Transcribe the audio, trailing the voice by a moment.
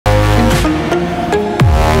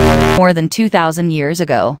more than 2,000 years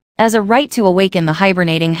ago. As a rite to awaken the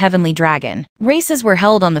hibernating heavenly dragon, races were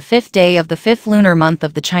held on the 5th day of the 5th lunar month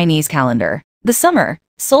of the Chinese calendar. The summer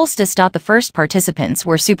solstice. The first participants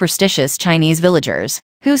were superstitious Chinese villagers,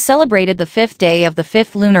 who celebrated the 5th day of the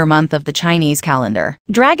 5th lunar month of the Chinese calendar.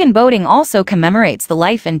 Dragon boating also commemorates the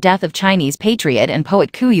life and death of Chinese patriot and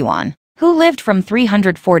poet Ku Yuan, who lived from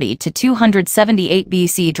 340 to 278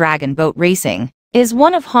 BC. Dragon boat racing is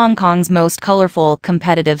one of Hong Kong's most colorful,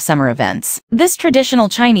 competitive summer events. This traditional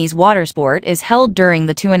Chinese water sport is held during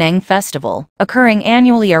the Tuanang Festival, occurring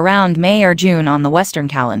annually around May or June on the Western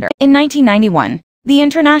calendar. In 1991, the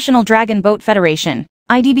International Dragon Boat Federation,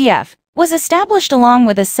 IDBF, was established along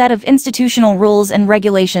with a set of institutional rules and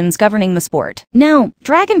regulations governing the sport. Now,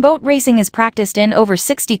 dragon boat racing is practiced in over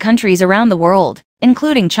 60 countries around the world,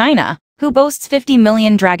 including China, who boasts 50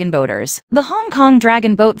 million dragon boaters. The Hong Kong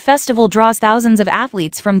Dragon Boat Festival draws thousands of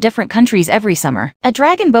athletes from different countries every summer. A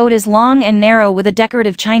dragon boat is long and narrow with a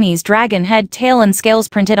decorative Chinese dragon head, tail and scales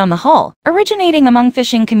printed on the hull. Originating among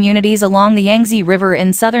fishing communities along the Yangtze River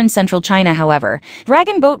in southern central China, however,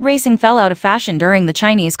 dragon boat racing fell out of fashion during the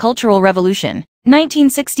Chinese Cultural Revolution,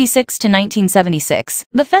 1966 to 1976.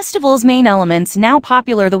 The festival's main elements, now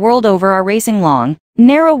popular the world over, are racing long,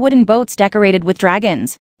 narrow wooden boats decorated with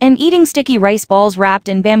dragons, and eating sticky rice balls wrapped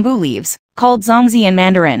in bamboo leaves, called zongzi in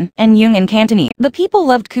Mandarin and yung in Cantonese. The people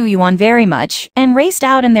loved Ku Yuan very much, and raced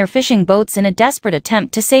out in their fishing boats in a desperate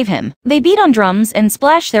attempt to save him. They beat on drums and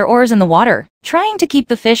splashed their oars in the water, trying to keep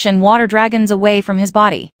the fish and water dragons away from his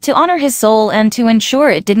body. To honor his soul and to ensure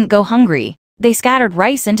it didn't go hungry, they scattered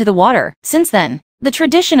rice into the water. Since then, the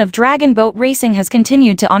tradition of dragon boat racing has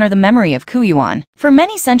continued to honor the memory of Ku Yuan. For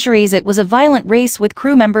many centuries it was a violent race with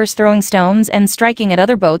crew members throwing stones and striking at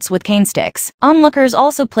other boats with cane sticks. Onlookers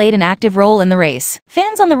also played an active role in the race.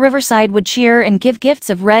 Fans on the riverside would cheer and give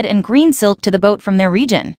gifts of red and green silk to the boat from their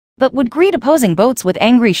region, but would greet opposing boats with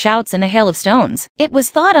angry shouts and a hail of stones. It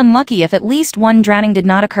was thought unlucky if at least one drowning did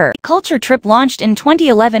not occur. Culture Trip launched in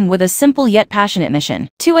 2011 with a simple yet passionate mission: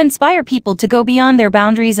 to inspire people to go beyond their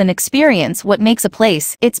boundaries and experience what makes a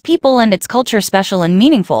place, its people and its culture special and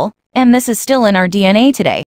meaningful, and this is still in our DNA today.